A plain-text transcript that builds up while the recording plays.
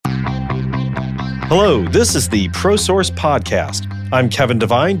Hello, this is the ProSource Podcast. I'm Kevin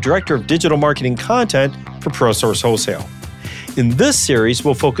Devine, Director of Digital Marketing Content for ProSource Wholesale. In this series,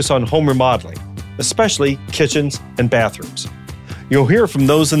 we'll focus on home remodeling, especially kitchens and bathrooms. You'll hear from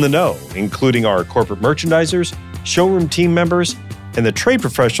those in the know, including our corporate merchandisers, showroom team members, and the trade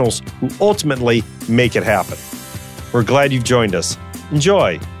professionals who ultimately make it happen. We're glad you've joined us.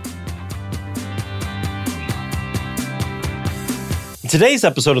 Enjoy. In today's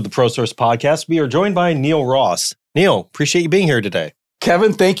episode of the ProSource Podcast, we are joined by Neil Ross. Neil, appreciate you being here today.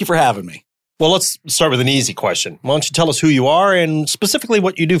 Kevin, thank you for having me. Well, let's start with an easy question. Why don't you tell us who you are and specifically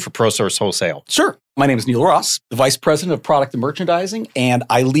what you do for ProSource Wholesale? Sure. My name is Neil Ross, the Vice President of Product and Merchandising, and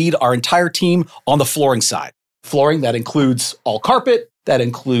I lead our entire team on the flooring side. Flooring that includes all carpet, that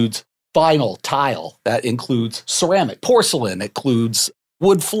includes vinyl, tile, that includes ceramic, porcelain, includes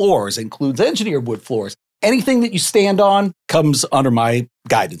wood floors, includes engineered wood floors. Anything that you stand on comes under my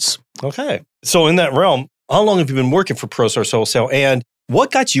guidance. Okay. So in that realm, how long have you been working for ProSource Wholesale and what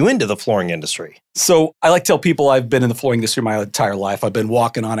got you into the flooring industry? So I like to tell people I've been in the flooring industry my entire life. I've been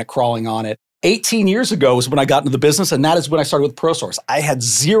walking on it, crawling on it. 18 years ago is when I got into the business, and that is when I started with ProSource. I had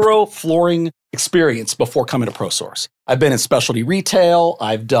zero flooring experience before coming to ProSource. I've been in specialty retail.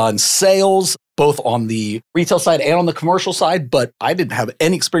 I've done sales, both on the retail side and on the commercial side, but I didn't have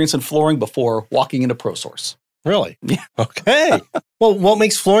any experience in flooring before walking into ProSource. Really? Yeah. Okay. Well, what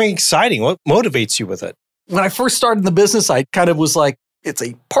makes flooring exciting? What motivates you with it? When I first started in the business, I kind of was like, it's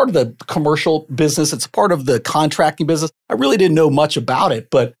a part of the commercial business. It's a part of the contracting business. I really didn't know much about it,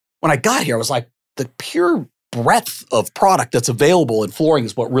 but when I got here, I was like, the pure breadth of product that's available in flooring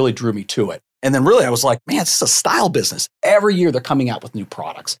is what really drew me to it. And then really I was like, man, it's a style business. Every year they're coming out with new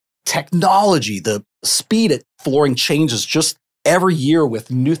products. Technology, the speed at flooring changes just every year with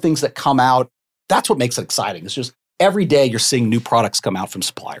new things that come out. That's what makes it exciting. It's just every day you're seeing new products come out from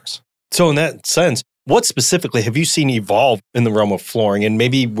suppliers. So in that sense, what specifically have you seen evolve in the realm of flooring and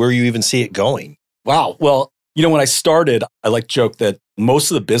maybe where you even see it going? Wow. Well, when I started, I like to joke that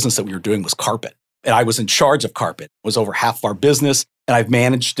most of the business that we were doing was carpet. And I was in charge of carpet. It was over half of our business. And I've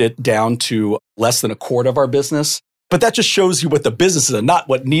managed it down to less than a quarter of our business. But that just shows you what the business is and not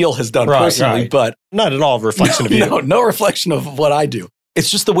what Neil has done personally. Right. But not at all a reflection of you. No reflection of what I do. It's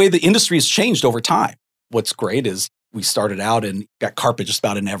just the way the industry has changed over time. What's great is we started out and got carpet just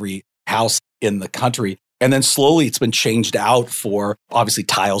about in every house in the country. And then slowly it's been changed out for, obviously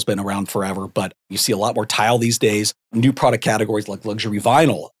tile's been around forever, but you see a lot more tile these days. New product categories like luxury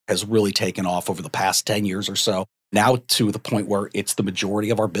vinyl has really taken off over the past 10 years or so. Now to the point where it's the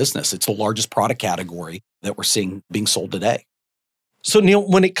majority of our business. It's the largest product category that we're seeing being sold today. So Neil,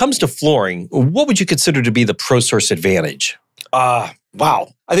 when it comes to flooring, what would you consider to be the ProSource advantage?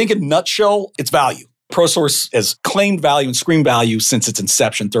 Wow. I think in a nutshell, it's value. ProSource has claimed value and screamed value since its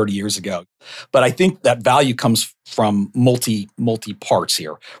inception 30 years ago. But I think that value comes from multi parts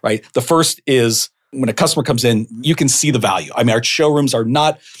here, right? The first is when a customer comes in, you can see the value. I mean, our showrooms are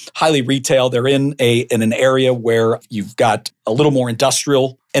not highly retail. They're in an area where you've got a little more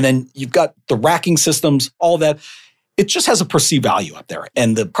industrial, and then you've got the racking systems, all that. It just has a perceived value up there.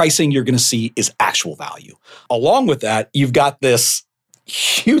 And the pricing you're going to see is actual value. Along with that, you've got this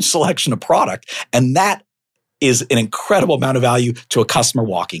huge selection of product, and that is an incredible amount of value to a customer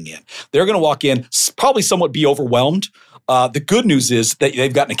walking in. They're going to walk in, probably somewhat be overwhelmed. The good news is that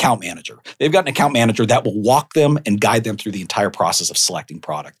they've got an account manager. They've got an account manager that will walk them and guide them through the entire process of selecting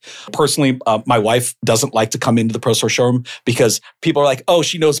product. Personally, my wife doesn't like to come into the ProSource showroom because people are like, oh,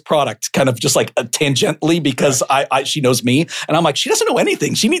 she knows product, kind of just like tangentially because she knows me. And I'm like, she doesn't know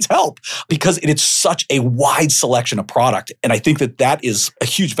anything. She needs help because it is such a wide selection of product. And I think that is a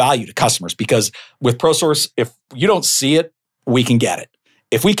huge value to customers because with ProSource, if you don't see it, we can get it.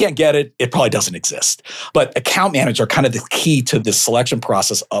 If we can't get it, it probably doesn't exist. But account managers are kind of the key to this selection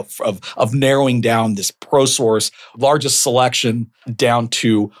process of narrowing down this ProSource largest selection down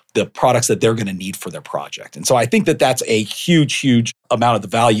to the products that they're going to need for their project. And so I think that that's a huge, huge amount of the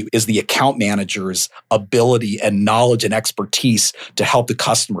value is the account manager's ability and knowledge and expertise to help the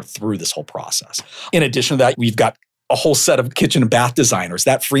customer through this whole process. In addition to that, we've got a whole set of kitchen and bath designers.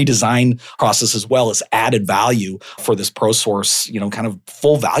 That free design process as well as added value for this ProSource, kind of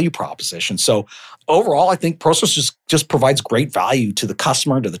full value proposition. So overall, I think ProSource just provides great value to the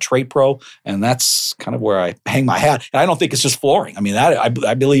customer, to the trade pro, and that's kind of where I hang my hat. And I don't think it's just flooring. I mean, I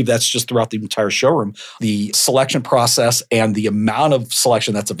believe that's just throughout the entire showroom. The selection process and the amount of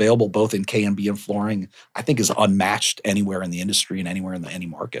selection that's available both in K and B and flooring, I think is unmatched anywhere in the industry and anywhere in any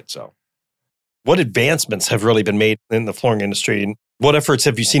market. So. What advancements have really been made in the flooring industry, and what efforts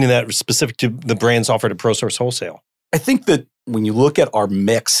have you seen in that specific to the brands offered at ProSource Wholesale? I think that when you look at our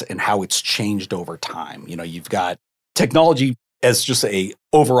mix and how it's changed over time, you've got technology as just a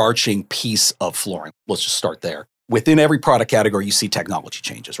overarching piece of flooring. Let's just start there. Within every product category, you see technology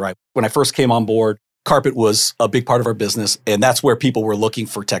changes, right? When I first came on board, carpet was a big part of our business, and that's where people were looking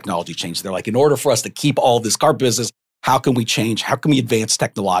for technology change. They're like, in order for us to keep all this carpet business, how can we change? How can we advance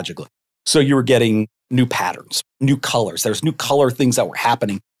technologically? So you were getting new patterns, new colors. There's new color things that were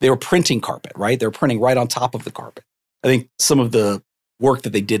happening. They were printing carpet, right? They were printing right on top of the carpet. I think some of the work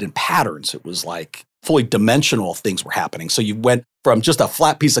that they did in patterns, it was like fully dimensional things were happening. So you went from just a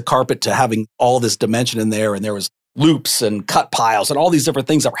flat piece of carpet to having all this dimension in there, and there was loops and cut piles and all these different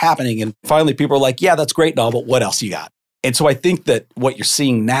things that were happening. And finally, people were like, yeah, that's great and all, but what else you got? And so I think that what you're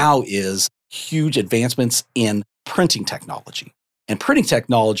seeing now is huge advancements in printing technology. And printing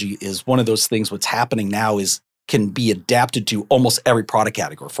technology is one of those things. What's happening now is can be adapted to almost every product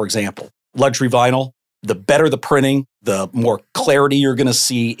category. For example, luxury vinyl, the better the printing, the more clarity you're going to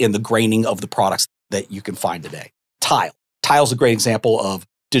see in the graining of the products that you can find today. Tile's a great example of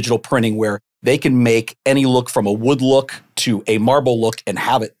digital printing where they can make any look from a wood look to a marble look and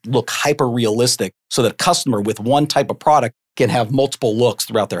have it look hyper realistic so that a customer with one type of product can have multiple looks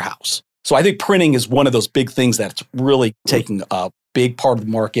throughout their house. So I think printing is one of those big things that's really taking a big part of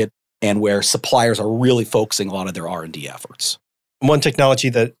the market and where suppliers are really focusing a lot of their R&D efforts. One technology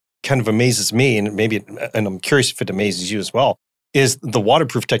that kind of amazes me, and I'm curious if it amazes you as well, is the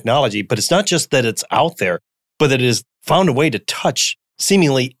waterproof technology. But it's not just that it's out there, but that it has found a way to touch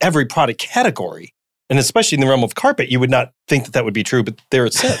seemingly every product category. And especially in the realm of carpet, you would not think that would be true, but there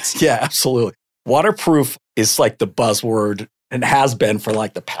it sits. Yeah, absolutely. Waterproof is like the buzzword and has been for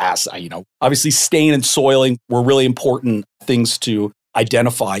like the past, obviously stain and soiling were really important things to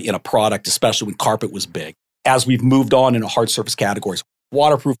identify in a product, especially when carpet was big. As we've moved on into hard surface categories,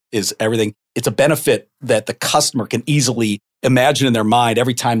 waterproof is everything. It's a benefit that the customer can easily imagine in their mind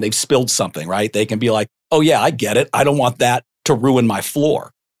every time they've spilled something, right? They can be like, oh yeah, I get it. I don't want that to ruin my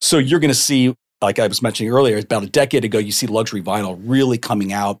floor. So you're going to see, like I was mentioning earlier, about a decade ago, you see luxury vinyl really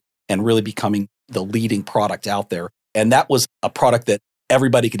coming out and really becoming the leading product out there. And that was a product that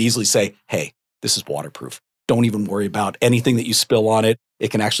everybody could easily say, hey, this is waterproof. Don't even worry about anything that you spill on it.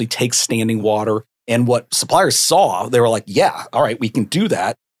 It can actually take standing water. And what suppliers saw, they were like, yeah, all right, we can do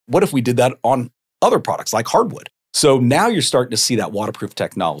that. What if we did that on other products like hardwood? So now you're starting to see that waterproof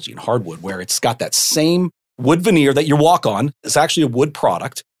technology in hardwood where it's got that same wood veneer that you walk on. It's actually a wood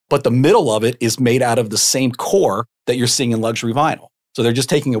product, but the middle of it is made out of the same core that you're seeing in luxury vinyl. So they're just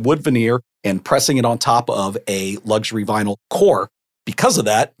taking a wood veneer and pressing it on top of a luxury vinyl core. Because of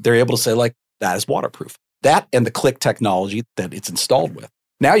that, they're able to say like, that is waterproof. That and the click technology that it's installed with.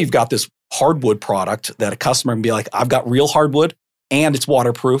 Now you've got this hardwood product that a customer can be like, I've got real hardwood and it's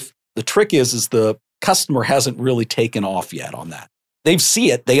waterproof. The trick is the customer hasn't really taken off yet on that. They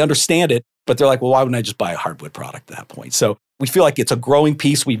see it, they understand it, but they're like, well, why wouldn't I just buy a hardwood product at that point? So we feel like it's a growing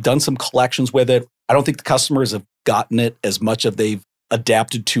piece. We've done some collections with it. I don't think the customers have gotten it as much as they've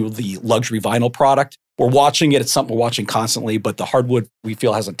adapted to the luxury vinyl product. We're watching it. It's something we're watching constantly, but the hardwood we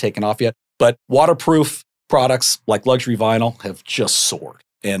feel hasn't taken off yet. But waterproof products like luxury vinyl have just soared.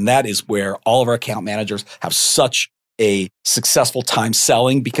 And that is where all of our account managers have such a successful time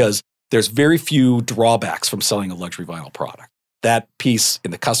selling because there's very few drawbacks from selling a luxury vinyl product. That piece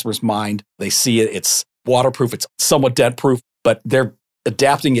in the customer's mind, they see it, it's waterproof, it's somewhat dent-proof, but they're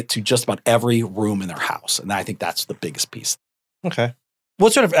adapting it to just about every room in their house. And I think that's the biggest piece. Okay.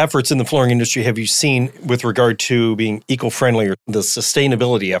 What sort of efforts in the flooring industry have you seen with regard to being eco-friendly or the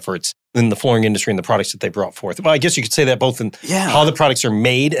sustainability efforts in the flooring industry and the products that they brought forth? Well, I guess you could say that both in how the products are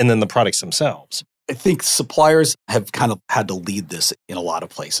made and then the products themselves. I think suppliers have kind of had to lead this in a lot of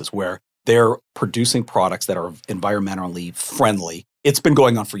places where they're producing products that are environmentally friendly. It's been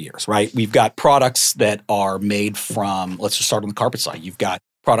going on for years, right? We've got products that are made from, let's just start on the carpet side. You've got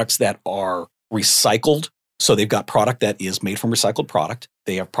products that are recycled. So they've got product that is made from recycled product.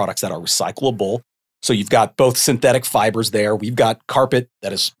 They have products that are recyclable. So you've got both synthetic fibers there. We've got carpet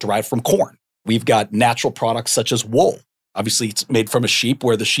that is derived from corn. We've got natural products such as wool. Obviously, it's made from a sheep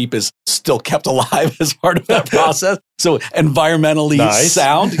where the sheep is still kept alive as part of that process. So environmentally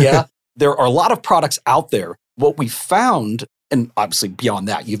sound. Yeah. There are a lot of products out there. What we found, and obviously beyond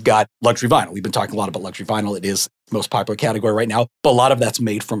that, you've got luxury vinyl. We've been talking a lot about luxury vinyl. It is the most popular category right now, but a lot of that's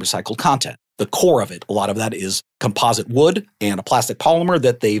made from recycled content. The core of it, a lot of that is composite wood and a plastic polymer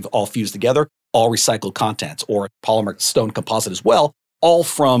that they've all fused together, all recycled contents, or polymer stone composite as well, all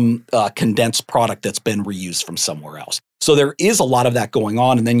from a condensed product that's been reused from somewhere else. So there is a lot of that going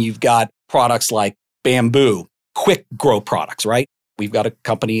on. And then you've got products like bamboo, quick grow products, right? We've got a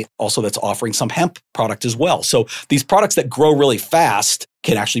company also that's offering some hemp product as well. So these products that grow really fast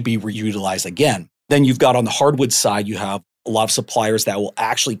can actually be reutilized again. Then you've got on the hardwood side, you have a lot of suppliers that will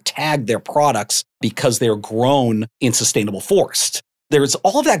actually tag their products because they're grown in sustainable forest. There's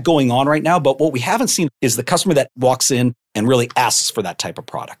all of that going on right now, but what we haven't seen is the customer that walks in and really asks for that type of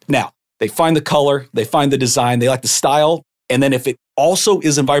product. Now, they find the color, they find the design, they like the style, and then if it also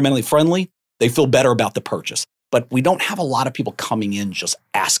is environmentally friendly, they feel better about the purchase. But we don't have a lot of people coming in just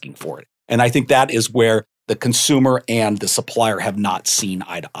asking for it. And I think that is where the consumer and the supplier have not seen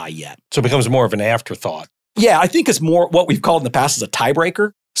eye to eye yet. So it becomes more of an afterthought. Yeah, I think it's more what we've called in the past as a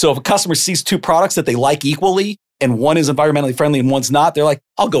tiebreaker. So if a customer sees two products that they like equally, and one is environmentally friendly and one's not, they're like,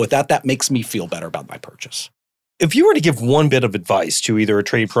 I'll go with that. That makes me feel better about my purchase. If you were to give one bit of advice to either a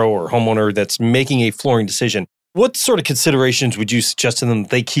trade pro or homeowner that's making a flooring decision, what sort of considerations would you suggest to them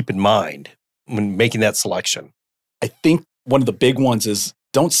they keep in mind when making that selection? I think one of the big ones is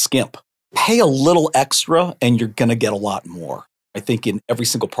don't skimp. Pay a little extra and you're going to get a lot more. I think in every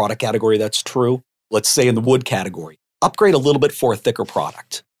single product category that's true. Let's say in the wood category, upgrade a little bit for a thicker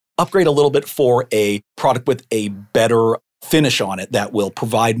product. Upgrade a little bit for a product with a better finish on it that will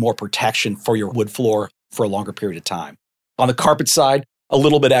provide more protection for your wood floor for a longer period of time. On the carpet side, a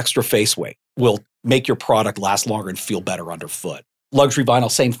little bit extra face weight will make your product last longer and feel better underfoot. Luxury vinyl,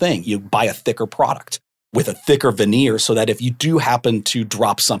 same thing. You buy a thicker product with a thicker veneer so that if you do happen to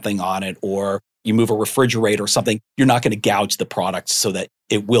drop something on it or you move a refrigerator or something, you're not going to gouge the product so that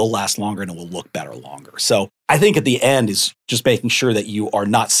it will last longer and it will look better longer. So I think at the end is just making sure that you are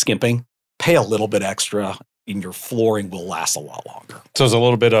not skimping. Pay a little bit extra and your flooring will last a lot longer. So it's a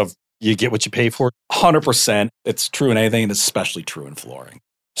little bit of you get what you pay for? 100%. It's true in anything and it's especially true in flooring.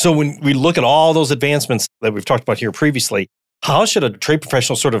 So when we look at all those advancements that we've talked about here previously, how should a trade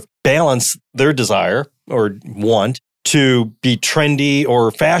professional sort of balance their desire or want to be trendy or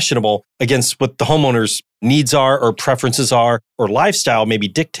fashionable against what the homeowner's needs are or preferences are or lifestyle maybe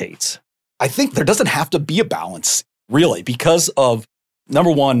dictates? I think there doesn't have to be a balance, really, because of,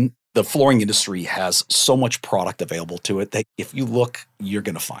 number one, the flooring industry has so much product available to it that if you look, you're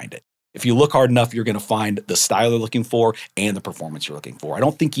going to find it. If you look hard enough, you're going to find the style you're looking for and the performance you're looking for. I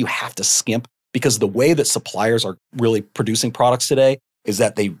don't think you have to skimp because the way that suppliers are really producing products today is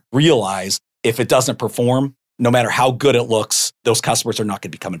that they realize if it doesn't perform, no matter how good it looks, those customers are not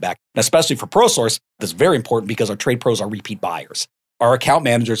going to be coming back. And especially for ProSource, that's very important because our trade pros are repeat buyers. Our account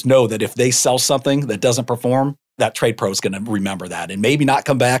managers know that if they sell something that doesn't perform, that trade pro is going to remember that and maybe not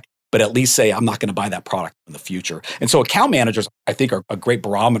come back, but at least say, I'm not going to buy that product in the future. And so account managers, I think, are great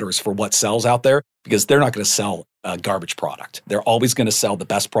barometers for what sells out there because they're not going to sell a garbage product. They're always going to sell the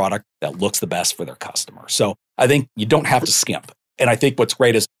best product that looks the best for their customer. So I think you don't have to skimp. And I think what's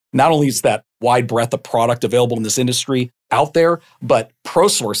great is not only is that wide breadth of product available in this industry out there, but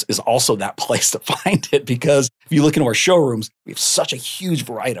ProSource is also that place to find it because if you look into our showrooms, we have such a huge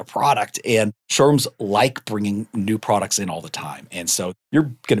variety of product and showrooms like bringing new products in all the time. And so you're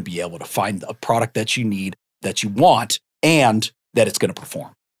going to be able to find a product that you need, that you want, and that it's going to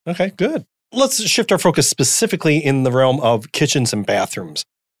perform. Okay, good. Let's shift our focus specifically in the realm of kitchens and bathrooms.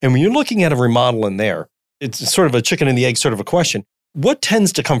 And when you're looking at a remodel in there, it's sort of a chicken and the egg sort of a question. What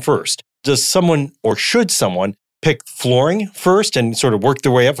tends to come first? Does someone or should someone pick flooring first and sort of work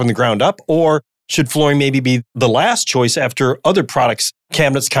their way up from the ground up? Or should flooring maybe be the last choice after other products,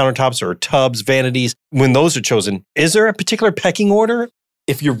 cabinets, countertops, or tubs, vanities, when those are chosen? Is there a particular pecking order?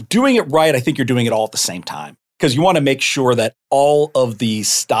 If you're doing it right, I think you're doing it all at the same time because you want to make sure that all of the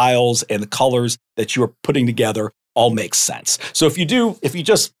styles and the colors that you are putting together all make sense. So if you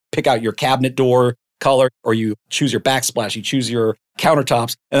just pick out your cabinet door color or you choose your backsplash, you choose your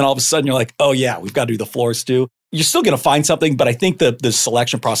countertops, and then all of a sudden you're like, oh yeah, we've got to do the floors too. You're still going to find something, but I think the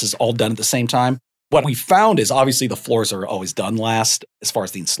selection process is all done at the same time. What we found is obviously the floors are always done last as far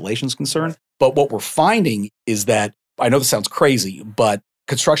as the installation is concerned. But what we're finding is that, I know this sounds crazy, but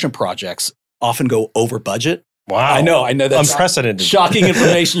construction projects often go over budget. Wow. I know that's unprecedented. Shocking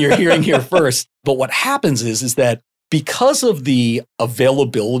information you're hearing here first. But what happens is that because of the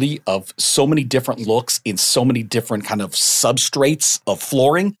availability of so many different looks in so many different kind of substrates of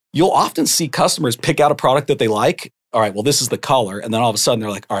flooring, you'll often see customers pick out a product that they like. All right, well, this is the color. And then all of a sudden they're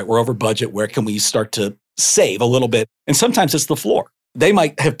like, all right, we're over budget. Where can we start to save a little bit? And sometimes it's the floor. They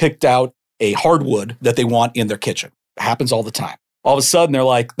might have picked out a hardwood that they want in their kitchen. It happens all the time. All of a sudden they're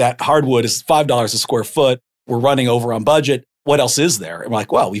like, that hardwood is $5 a square foot. We're running over on budget. What else is there? And we're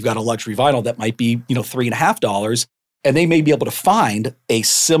like, well, we've got a luxury vinyl that might be, $3.50. And they may be able to find a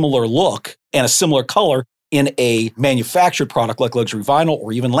similar look and a similar color in a manufactured product like luxury vinyl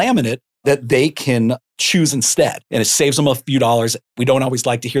or even laminate that they can choose instead. And it saves them a few dollars. We don't always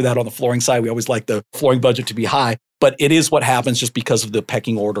like to hear that on the flooring side. We always like the flooring budget to be high, but it is what happens just because of the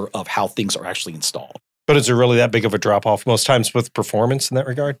pecking order of how things are actually installed. But is there really that big of a drop-off most times with performance in that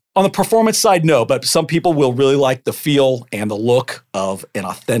regard? On the performance side, no, but some people will really like the feel and the look of an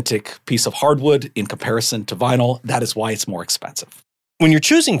authentic piece of hardwood in comparison to vinyl. That is why it's more expensive. When you're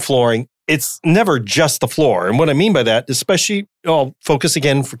choosing flooring, it's never just the floor. And what I mean by that, especially, I'll focus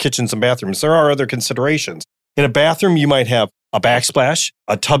again for kitchens and bathrooms, there are other considerations. In a bathroom, you might have a backsplash,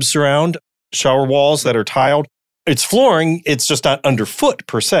 a tub surround, shower walls that are tiled. It's flooring, it's just not underfoot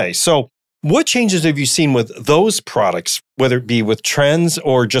per se. So what changes have you seen with those products, whether it be with trends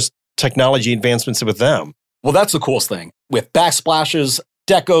or just technology advancements with them? Well, that's the coolest thing. With backsplashes,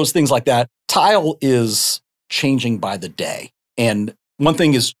 decos, things like that, tile is changing by the day. And one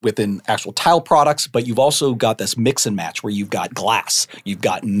thing is within actual tile products, but you've also got this mix and match where you've got glass, you've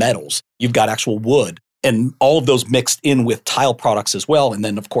got metals, you've got actual wood, and all of those mixed in with tile products as well. And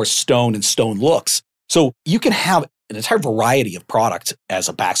then, of course, stone and stone looks. So you can have an entire variety of product as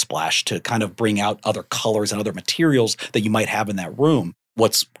a backsplash to kind of bring out other colors and other materials that you might have in that room.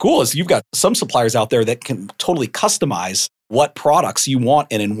 What's cool is you've got some suppliers out there that can totally customize what products you want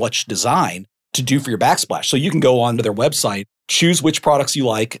and in which design to do for your backsplash. So you can go onto their website, choose which products you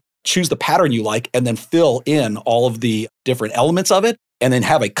like, choose the pattern you like, and then fill in all of the different elements of it, and then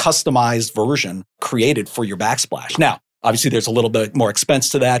have a customized version created for your backsplash. Now, obviously, there's a little bit more expense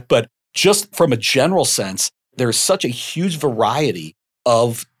to that, but just from a general sense, there's such a huge variety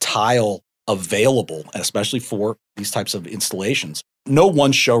of tile available, especially for these types of installations. No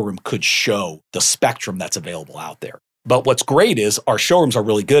one showroom could show the spectrum that's available out there. But what's great is our showrooms are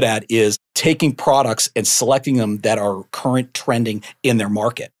really good at is taking products and selecting them that are current trending in their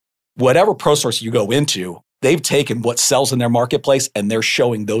market. Whatever ProSource you go into, they've taken what sells in their marketplace and they're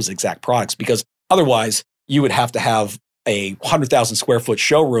showing those exact products, because otherwise you would have to have a 100,000 square foot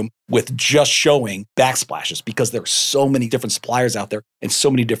showroom with just showing backsplashes, because there are so many different suppliers out there and so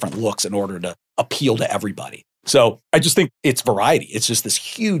many different looks in order to appeal to everybody. So I just think it's variety. It's just this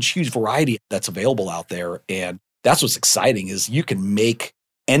huge, huge variety that's available out there. And that's what's exciting, is you can make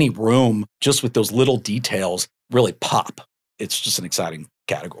any room just with those little details really pop. It's just an exciting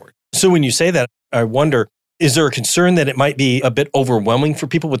category. So when you say that, I wonder, is there a concern that it might be a bit overwhelming for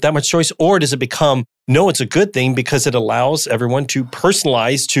people with that much choice? Or does it become, no, it's a good thing because it allows everyone to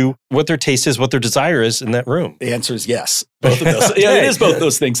personalize to what their taste is, what their desire is in that room? The answer is yes. Both of those. Yeah, it is both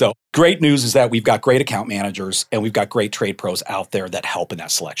those things. So great news is that we've got great account managers and we've got great trade pros out there that help in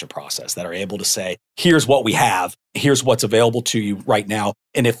that selection process, that are able to say, here's what we have, here's what's available to you right now.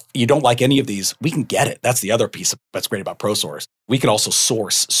 And if you don't like any of these, we can get it. That's the other piece that's great about ProSource. We can also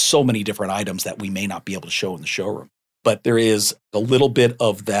source so many different items that we may not be able to show in the showroom. But there is a little bit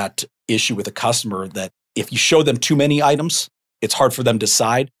of that issue with a customer that if you show them too many items, it's hard for them to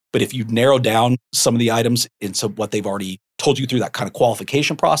decide. But if you narrow down some of the items into what they've already told you through that kind of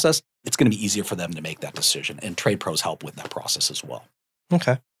qualification process, it's going to be easier for them to make that decision. And trade pros help with that process as well.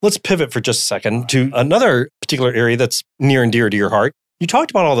 Okay. Let's pivot for just a second to another particular area that's near and dear to your heart. You talked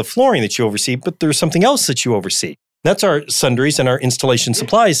about all the flooring that you oversee, but there's something else that you oversee. That's our sundries and our installation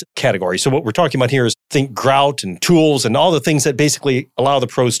supplies category. So what we're talking about here is think grout and tools and all the things that basically allow the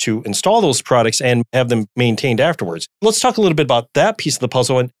pros to install those products and have them maintained afterwards. Let's talk a little bit about that piece of the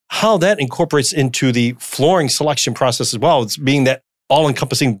puzzle and how that incorporates into the flooring selection process as well. It's being that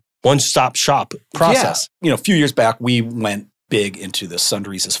all-encompassing one-stop shop process. Yeah. A few years back, we went big into the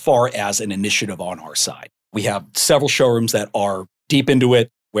sundries as far as an initiative on our side. We have several showrooms that are deep into it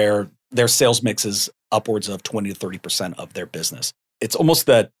where their sales mix is upwards of 20 to 30% of their business. It's almost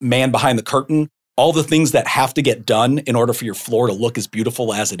that man behind the curtain, all the things that have to get done in order for your floor to look as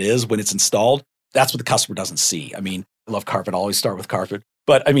beautiful as it is when it's installed. That's what the customer doesn't see. I mean, I love carpet. I always start with carpet.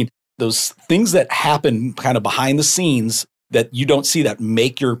 But I mean, those things that happen kind of behind the scenes that you don't see that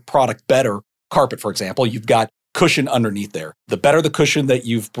make your product better. Carpet, for example, you've got cushion underneath there. The better the cushion that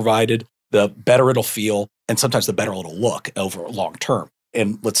you've provided, the better it'll feel, and sometimes the better it'll look over long term.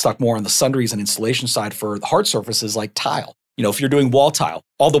 And let's talk more on the sundries and installation side for the hard surfaces like tile. If you're doing wall tile,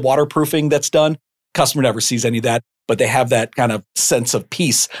 all the waterproofing that's done, customer never sees any of that, but they have that kind of sense of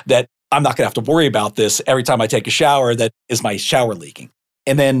peace that I'm not going to have to worry about this every time I take a shower, that is my shower leaking.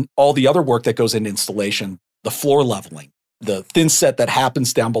 And then all the other work that goes into installation, the floor leveling, the thin set that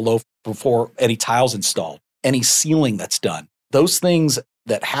happens down below before any tiles installed, any sealing that's done. Those things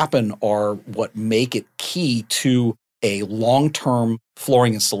that happen are what make it key to a long-term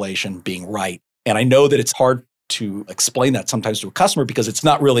flooring installation being right. And I know that it's hard to explain that sometimes to a customer because it's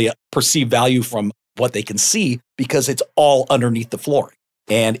not really a perceived value from what they can see because it's all underneath the flooring.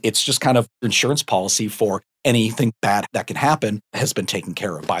 And it's just kind of insurance policy for anything bad that can happen has been taken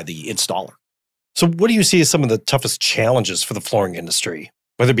care of by the installer. So what do you see as some of the toughest challenges for the flooring industry,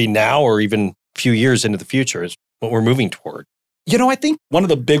 whether it be now or even a few years into the future is what we're moving toward? I think one of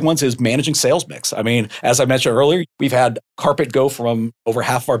the big ones is managing sales mix. I mean, as I mentioned earlier, we've had carpet go from over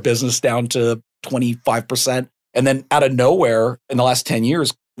half of our business down to 25%. And then out of nowhere, in the last 10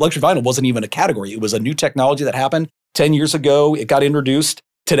 years, luxury vinyl wasn't even a category. It was a new technology that happened 10 years ago. It got introduced.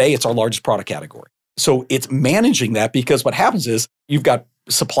 Today, it's our largest product category. So it's managing that because what happens is you've got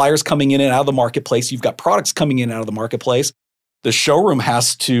suppliers coming in and out of the marketplace. You've got products coming in and out of the marketplace. The showroom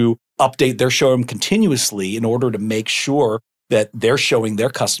has to update their showroom continuously in order to make sure that they're showing their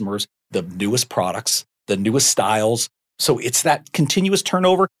customers the newest products, the newest styles. So it's that continuous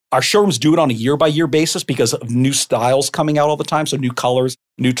turnover. Our showrooms do it on a year-by-year basis because of new styles coming out all the time. So new colors,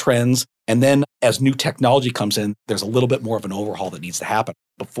 new trends. And then as new technology comes in, there's a little bit more of an overhaul that needs to happen.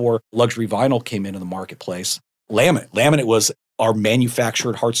 Before luxury vinyl came into the marketplace, laminate was our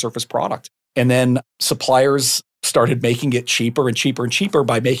manufactured hard surface product. And then suppliers started making it cheaper and cheaper and cheaper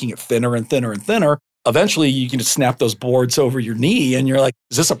by making it thinner and thinner and thinner. Eventually, you can just snap those boards over your knee and you're like,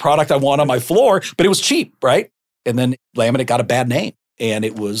 is this a product I want on my floor? But it was cheap, right? And then laminate got a bad name and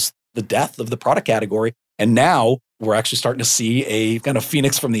it was the death of the product category. And now we're actually starting to see a kind of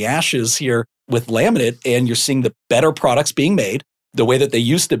phoenix from the ashes here with laminate. And you're seeing the better products being made the way that they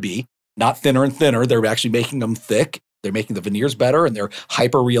used to be, not thinner and thinner. They're actually making them thick. They're making the veneers better and they're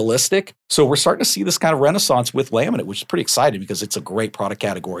hyper realistic. So we're starting to see this kind of renaissance with laminate, which is pretty exciting because it's a great product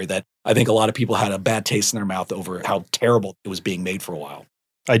category that I think a lot of people had a bad taste in their mouth over how terrible it was being made for a while.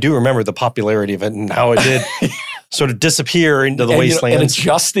 I do remember the popularity of it and how it did sort of disappear into the wasteland. And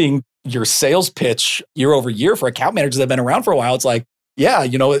adjusting your sales pitch year over year for account managers that have been around for a while, it's like, yeah,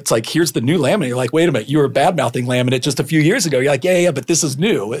 it's like, here's the new laminate. You're like, wait a minute, you were bad-mouthing laminate just a few years ago. You're like, yeah, but this is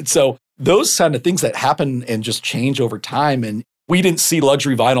new. And so those kind of things that happen and just change over time. And we didn't see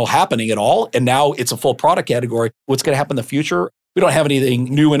luxury vinyl happening at all. And now it's a full product category. What's going to happen in the future? We don't have anything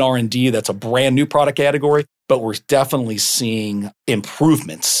new in R&D that's a brand new product category, but we're definitely seeing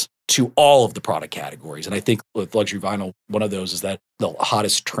improvements to all of the product categories. And I think with luxury vinyl, one of those is that the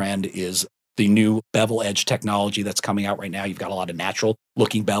hottest trend is the new bevel edge technology that's coming out right now. You've got a lot of natural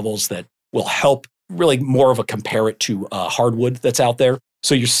looking bevels that will help really more of a compare it to hardwood that's out there.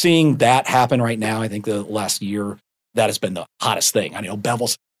 So you're seeing that happen right now. I think the last year, that has been the hottest thing. I know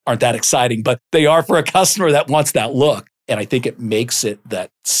bevels aren't that exciting, but they are for a customer that wants that look. And I think it makes it that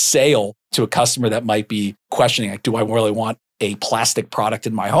sale to a customer that might be questioning, like, do I really want a plastic product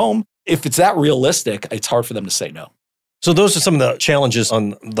in my home? If it's that realistic, it's hard for them to say no. So those are some of the challenges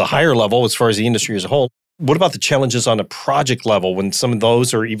on the higher level as far as the industry as a whole. What about the challenges on a project level when some of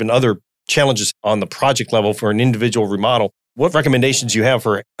those or even other challenges on the project level for an individual remodel? What recommendations do you have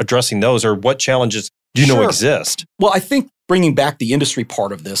for addressing those or what challenges do you know exist? Well, I think bringing back the industry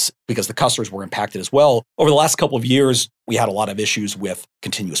part of this, because the customers were impacted as well. Over the last couple of years, we had a lot of issues with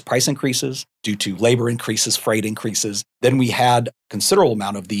continuous price increases due to labor increases, freight increases. Then we had a considerable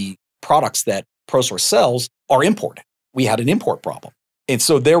amount of the products that ProSource sells are imported. We had an import problem. And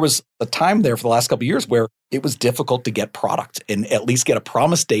so there was a time there for the last couple of years where it was difficult to get product and at least get a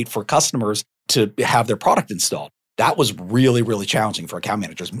promise date for customers to have their product installed. That was really, really challenging for account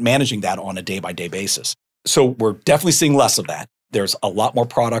managers, managing that on a day-by-day basis. So we're definitely seeing less of that. There's a lot more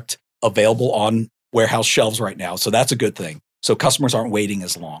product available on warehouse shelves right now. So that's a good thing. So customers aren't waiting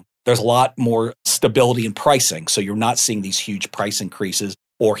as long. There's a lot more stability in pricing. So you're not seeing these huge price increases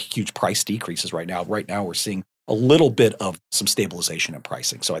or huge price decreases right now. Right now, we're seeing a little bit of some stabilization in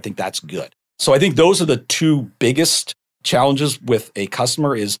pricing. So I think that's good. So I think those are the two biggest challenges with a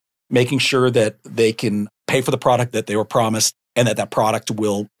customer is making sure that they can pay for the product that they were promised and that product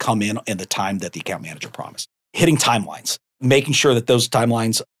will come in the time that the account manager promised. Hitting timelines, making sure that those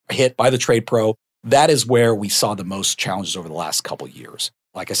timelines are hit by the trade pro. That is where we saw the most challenges over the last couple of years.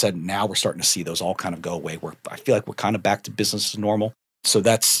 Like I said, now we're starting to see those all kind of go away where I feel like we're kind of back to business as normal. So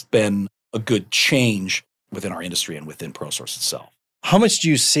that's been a good change within our industry and within ProSource itself. How much do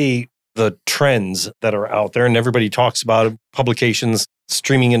you see the trends that are out there? And everybody talks about it, publications,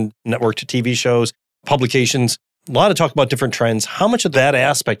 streaming and network to TV shows, publications, a lot of talk about different trends. How much of that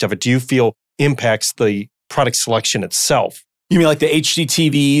aspect of it do you feel impacts the product selection itself? You mean like the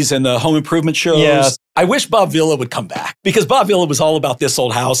HGTVs and the home improvement shows? Yes. I wish Bob Villa would come back because Bob Villa was all about This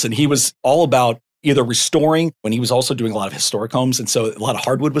Old House and he was all about either restoring when he was also doing a lot of historic homes. And so a lot of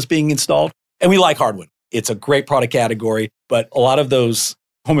hardwood was being installed. And we like hardwood. It's a great product category, but a lot of those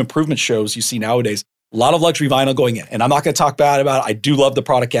home improvement shows you see nowadays, a lot of luxury vinyl going in. And I'm not going to talk bad about it. I do love the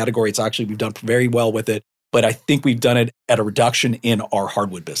product category. It's actually, we've done very well with it. but I think we've done it at a reduction in our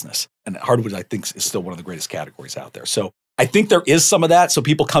hardwood business. And hardwood, I think, is still one of the greatest categories out there. So I think there is some of that. So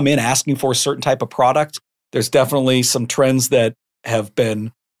people come in asking for a certain type of product. There's definitely some trends that have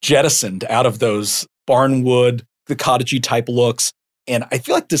been jettisoned out of those barnwood, the cottagey type looks. And I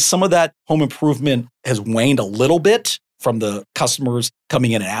feel like some of that home improvement has waned a little bit from the customers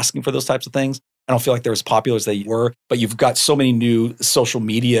coming in and asking for those types of things. I don't feel like they're as popular as they were, but you've got so many new social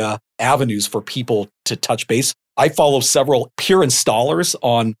media avenues for people to touch base. I follow several peer installers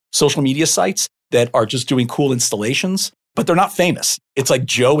on social media sites that are just doing cool installations, but they're not famous. It's like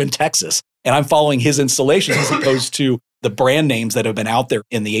Joe in Texas, and I'm following his installations as opposed to the brand names that have been out there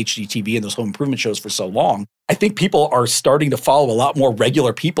in the HGTV and those home improvement shows for so long. I think people are starting to follow a lot more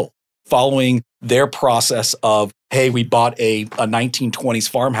regular people, following their process of, hey, we bought a 1920s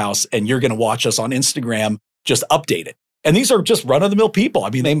farmhouse and you're going to watch us on Instagram, just update it. And these are just run-of-the-mill people. I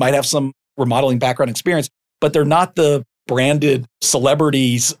mean, they might have some remodeling background experience, but they're not the branded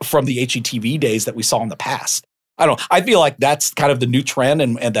celebrities from the HGTV days that we saw in the past. I feel like that's kind of the new trend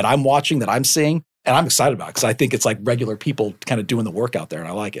and that I'm watching, that I'm seeing, and I'm excited about it because I think it's like regular people kind of doing the work out there, and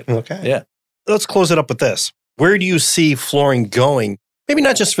I like it. Okay. Yeah. Let's close it up with this. Where do you see flooring going? Maybe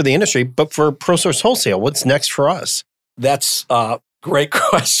not just for the industry, but for ProSource Wholesale. What's next for us? That's a great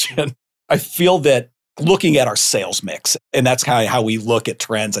question. I feel that looking at our sales mix, and that's kind of how we look at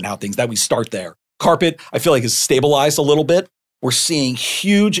trends and how things, that we start there. Carpet, I feel like, is stabilized a little bit. We're seeing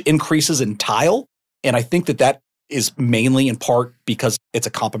huge increases in tile. And I think that is mainly in part because it's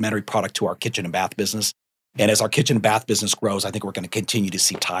a complementary product to our kitchen and bath business. And as our kitchen and bath business grows, I think we're going to continue to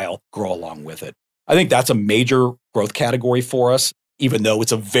see tile grow along with it. I think that's a major growth category for us, even though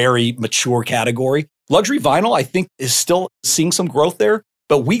it's a very mature category. Luxury vinyl, I think, is still seeing some growth there.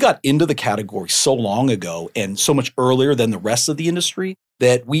 But we got into the category so long ago and so much earlier than the rest of the industry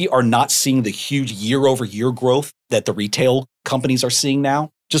that we are not seeing the huge year-over-year growth that the retail companies are seeing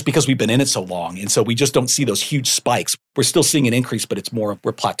now, just because we've been in it so long. And so we just don't see those huge spikes. We're still seeing an increase, but it's more,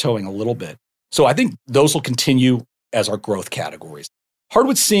 we're plateauing a little bit. So I think those will continue as our growth categories.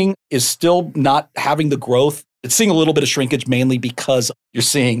 Hardwood seeing is still not having the growth. It's seeing a little bit of shrinkage, mainly because you're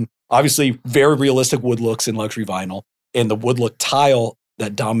seeing, obviously, very realistic wood looks in luxury vinyl, and the wood look tile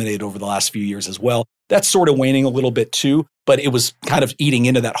that dominated over the last few years as well. That's sort of waning a little bit too, but it was kind of eating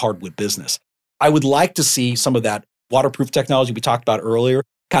into that hardwood business. I would like to see some of that waterproof technology we talked about earlier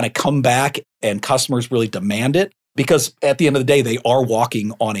kind of come back and customers really demand it, because at the end of the day, they are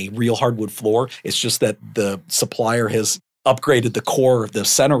walking on a real hardwood floor. It's just that the supplier has upgraded the core, the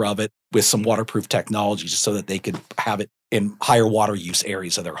center of it, with some waterproof technology so that they could have it in higher water use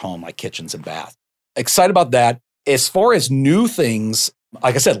areas of their home, like kitchens and bath. Excited about that. As far as new things,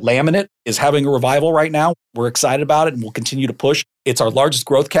 like I said, laminate is having a revival right now. We're excited about it and we'll continue to push. It's our largest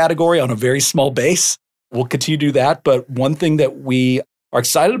growth category on a very small base. We'll continue to do that. But one thing that we are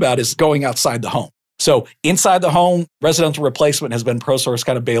excited about is going outside the home. So inside the home, residential replacement has been ProSource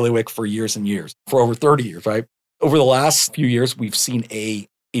kind of bailiwick for years and years, for over 30 years, right? Over the last few years, we've seen a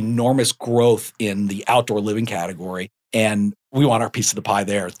enormous growth in the outdoor living category. And we want our piece of the pie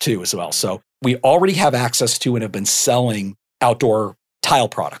there too as well. So we already have access to and have been selling outdoor tile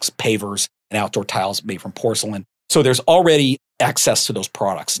products, pavers and outdoor tiles made from porcelain. So there's already access to those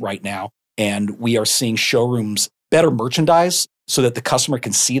products right now. And we are seeing showrooms better merchandise so that the customer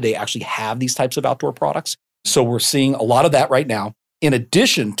can see they actually have these types of outdoor products. So we're seeing a lot of that right now. In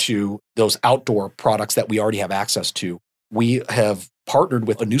addition to those outdoor products that we already have access to, we have partnered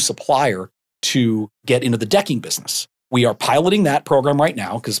with a new supplier to get into the decking business. We are piloting that program right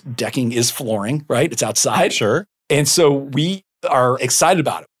now because decking is flooring, right? It's outside. Sure. And so we are excited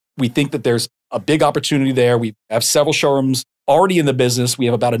about it. We think that there's a big opportunity there. We have several showrooms already in the business. We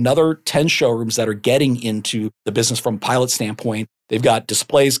have about another 10 showrooms that are getting into the business from a pilot standpoint. They've got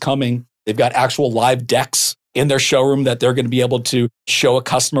displays coming. They've got actual live decks in their showroom that they're going to be able to show a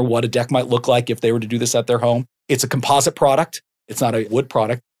customer what a deck might look like if they were to do this at their home. It's a composite product. It's not a wood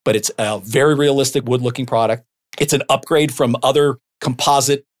product, but it's a very realistic wood-looking product. It's an upgrade from other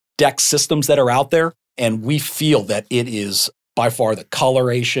composite deck systems that are out there. And we feel that it is by far the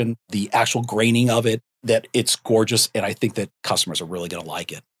coloration, the actual graining of it, that it's gorgeous. And I think that customers are really going to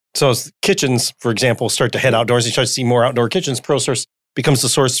like it. So as kitchens, for example, start to head outdoors and start to see more outdoor kitchens, ProSource becomes the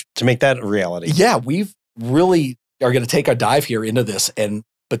source to make that a reality. Yeah, we've really are going to take a dive here into this. And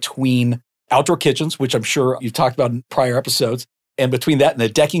between outdoor kitchens, which I'm sure you've talked about in prior episodes, and between that and the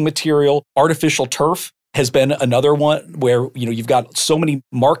decking material, artificial turf has been another one where, you've got so many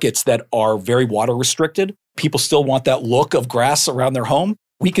markets that are very water restricted. People still want that look of grass around their home.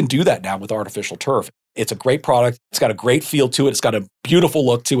 We can do that now with artificial turf. It's a great product. It's got a great feel to it. It's got a beautiful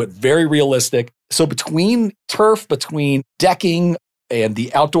look to it, very realistic. So between turf, between decking and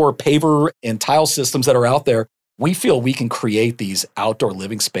the outdoor paver and tile systems that are out there, we feel we can create these outdoor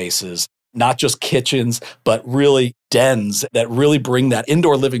living spaces, not just kitchens, but really dens that really bring that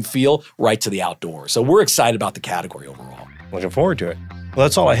indoor living feel right to the outdoors. So we're excited about the category overall. Looking forward to it. Well,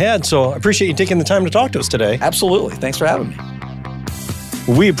 that's all I had. So I appreciate you taking the time to talk to us today. Absolutely. Thanks for having me.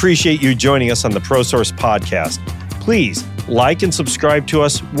 We appreciate you joining us on the ProSource podcast. Please like and subscribe to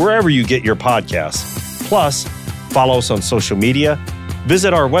us wherever you get your podcasts. Plus, follow us on social media,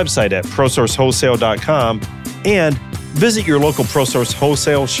 visit our website at ProSourceWholesale.com, and visit your local ProSource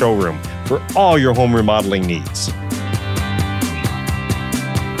Wholesale showroom for all your home remodeling needs.